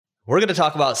We're going to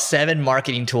talk about 7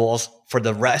 marketing tools for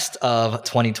the rest of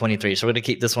 2023. So we're going to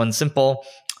keep this one simple.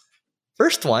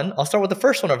 First one, I'll start with the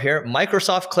first one up here,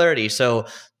 Microsoft Clarity. So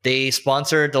they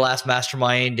sponsored the last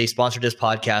mastermind. They sponsored this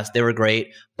podcast. They were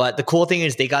great. But the cool thing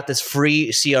is they got this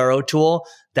free CRO tool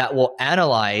that will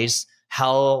analyze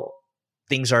how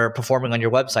things are performing on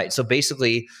your website. So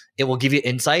basically, it will give you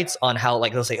insights on how,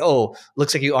 like, they'll say, oh,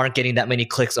 looks like you aren't getting that many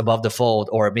clicks above the fold,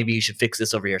 or maybe you should fix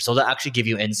this over here. So they'll actually give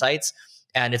you insights.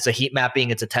 And it's a heat mapping.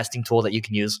 It's a testing tool that you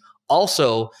can use.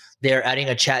 Also, they're adding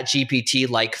a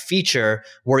ChatGPT-like feature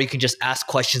where you can just ask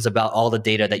questions about all the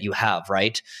data that you have,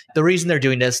 right? The reason they're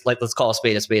doing this, like, let's call a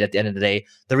spade at the end of the day.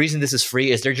 The reason this is free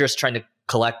is they're just trying to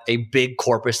collect a big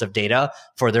corpus of data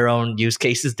for their own use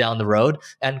cases down the road.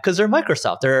 And because they're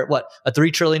Microsoft, they're a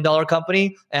 $3 trillion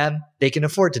company, and they can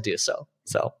afford to do so.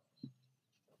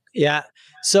 Yeah.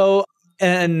 So,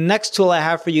 and next tool I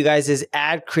have for you guys is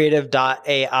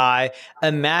adcreative.ai.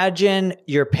 Imagine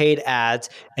your paid ads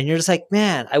and you're just like,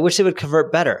 man, I wish they would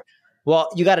convert better.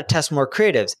 Well, you got to test more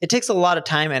creatives. It takes a lot of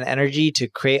time and energy to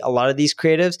create a lot of these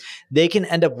creatives. They can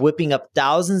end up whipping up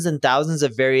thousands and thousands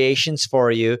of variations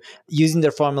for you using their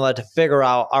formula to figure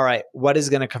out, all right, what is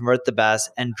going to convert the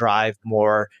best and drive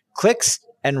more clicks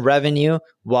and revenue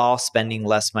while spending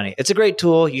less money. It's a great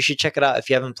tool. You should check it out if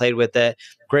you haven't played with it.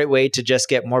 Great way to just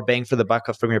get more bang for the buck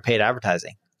from your paid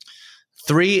advertising.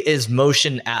 3 is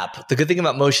Motion App. The good thing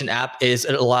about Motion App is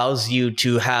it allows you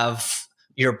to have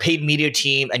your paid media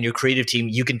team and your creative team.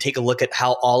 You can take a look at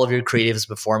how all of your creative is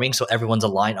performing, so everyone's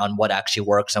aligned on what actually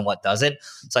works and what doesn't.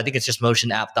 So I think it's just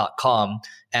motionapp.com.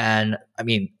 And I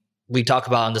mean, we talk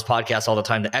about on this podcast all the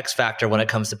time, the X factor when it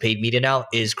comes to paid media now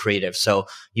is creative. So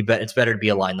it's better to be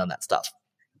aligned on that stuff.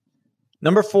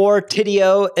 Number 4,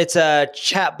 Tidio. It's a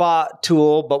chatbot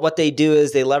tool, but what they do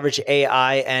is they leverage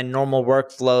AI and normal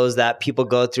workflows that people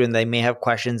go through, and they may have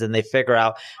questions, and they figure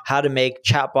out how to make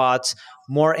chatbots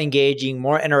more engaging,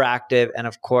 more interactive, and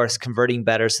of course, converting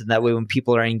better, so that way when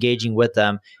people are engaging with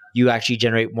them, you actually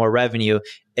generate more revenue.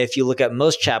 If you look at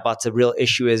most chatbots, the real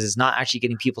issue is not actually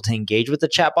getting people to engage with the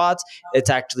chatbots.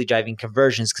 It's actually driving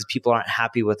conversions because people aren't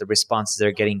happy with the responses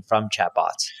they're getting from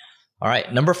chatbots. All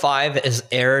right. Number 5 is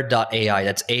air.ai.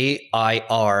 That's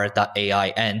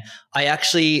AIR.ai. And I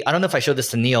don't know if I showed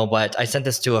this to Neil, but I sent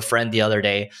this to a friend the other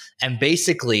day. And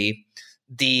basically,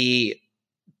 they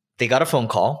got a phone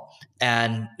call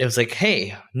and it was like,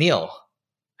 hey, Neil,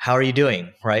 how are you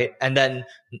doing? Right. And then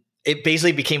it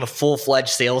basically became a full-fledged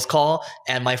sales call,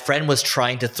 and my friend was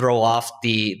trying to throw off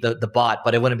the bot,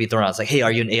 but it wouldn't be thrown out. It's like, hey,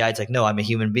 are you an AI? It's like, no, I'm a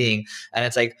human being. And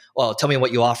it's like, well, tell me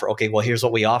what you offer. Okay, well, here's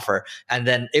what we offer. And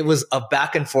then it was a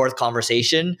back and forth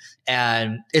conversation,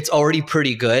 and it's already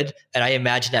pretty good. And I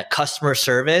imagine that customer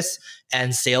service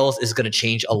and sales is going to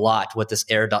change a lot with this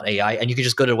air.ai. And you can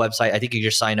just go to the website. I think you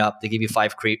just sign up. They give you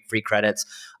 5 free credits.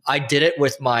 I did it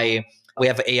with we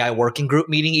have an AI working group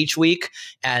meeting each week.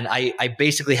 And I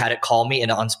basically had it call me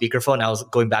on speakerphone. I was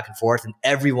going back and forth, and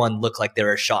everyone looked like they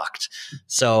were shocked.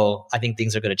 So I think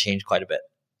things are going to change quite a bit.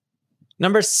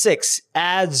 Number 6,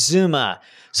 Adzuma.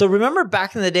 So remember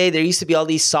back in the day, there used to be all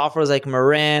these softwares like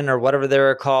Marin or whatever they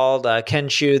were called,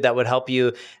 Kenshu, that would help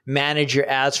you manage your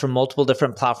ads from multiple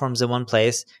different platforms in one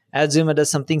place. Adzuma does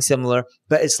something similar,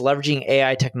 but it's leveraging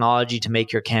AI technology to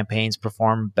make your campaigns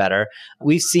perform better.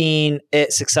 We've seen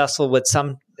it successful with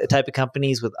some type of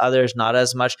companies, with others not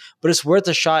as much, but it's worth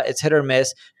a shot. It's hit or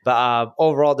miss, but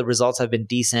overall the results have been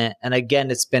decent. And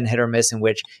again, it's been hit or miss, in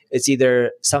which it's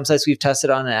either some sites we've tested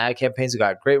on in ad campaigns, we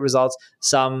got great results,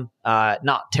 some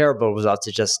not terrible results.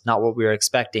 It's just not what we were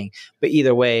expecting. But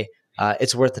either way,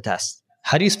 it's worth the test.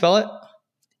 How do you spell it?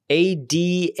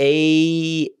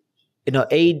 Adzoma.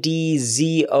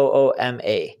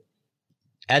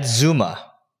 Adzuma.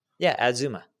 Yeah,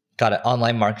 Adzuma. Got it.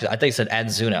 Online marketing. I think you said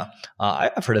Adzuna.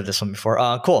 I've heard of this one before.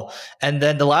 Cool. And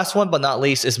then the last one, but not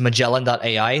least, is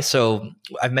Magellan.ai. So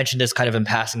I've mentioned this kind of in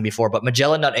passing before, but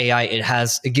Magellan.ai,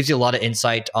 it gives you a lot of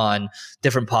insight on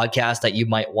different podcasts that you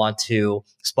might want to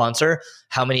sponsor,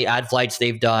 how many ad flights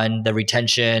they've done, the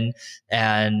retention,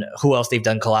 and who else they've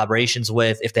done collaborations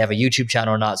with, if they have a YouTube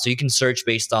channel or not. So you can search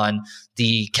based on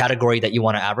the category that you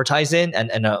want to advertise in.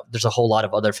 And there's a whole lot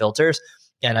of other filters.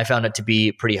 And I found it to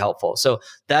be pretty helpful. So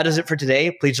that is it for today.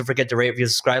 Please don't forget to rate, review,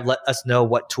 subscribe. Let us know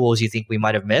what tools you think we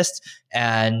might have missed.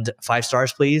 And 5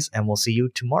 stars, please. And we'll see you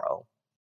tomorrow.